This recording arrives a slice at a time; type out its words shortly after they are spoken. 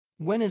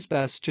When is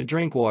best to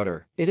drink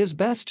water? It is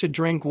best to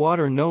drink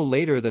water no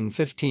later than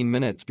 15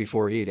 minutes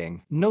before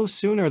eating, no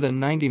sooner than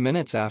 90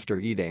 minutes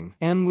after eating,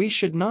 and we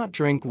should not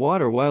drink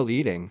water while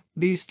eating.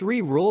 These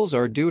three rules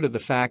are due to the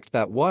fact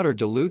that water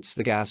dilutes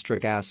the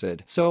gastric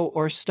acid, so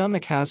our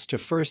stomach has to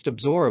first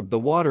absorb the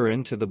water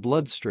into the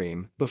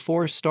bloodstream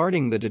before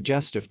starting the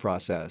digestive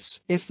process.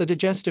 If the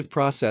digestive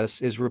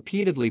process is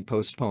repeatedly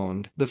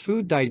postponed, the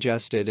food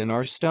digested in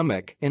our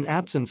stomach, in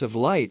absence of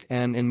light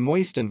and in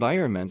moist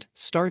environment,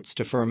 starts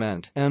to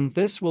ferment, and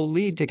this will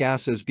lead to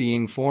gases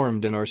being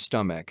formed in our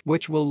stomach,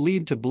 which will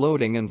lead to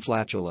bloating and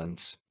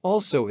flatulence.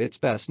 Also, it's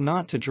best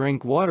not to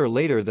drink water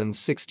later than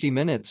 60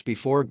 minutes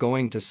before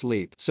going to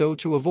sleep, so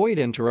to avoid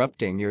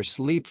interrupting your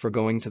sleep for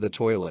going to the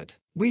toilet.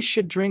 We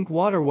should drink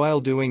water while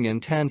doing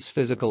intense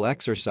physical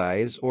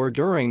exercise or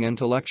during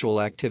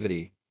intellectual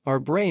activity. Our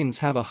brains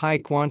have a high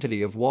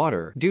quantity of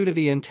water due to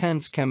the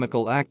intense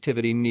chemical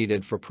activity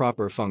needed for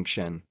proper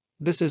function.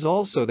 This is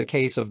also the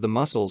case of the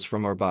muscles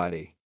from our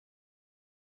body.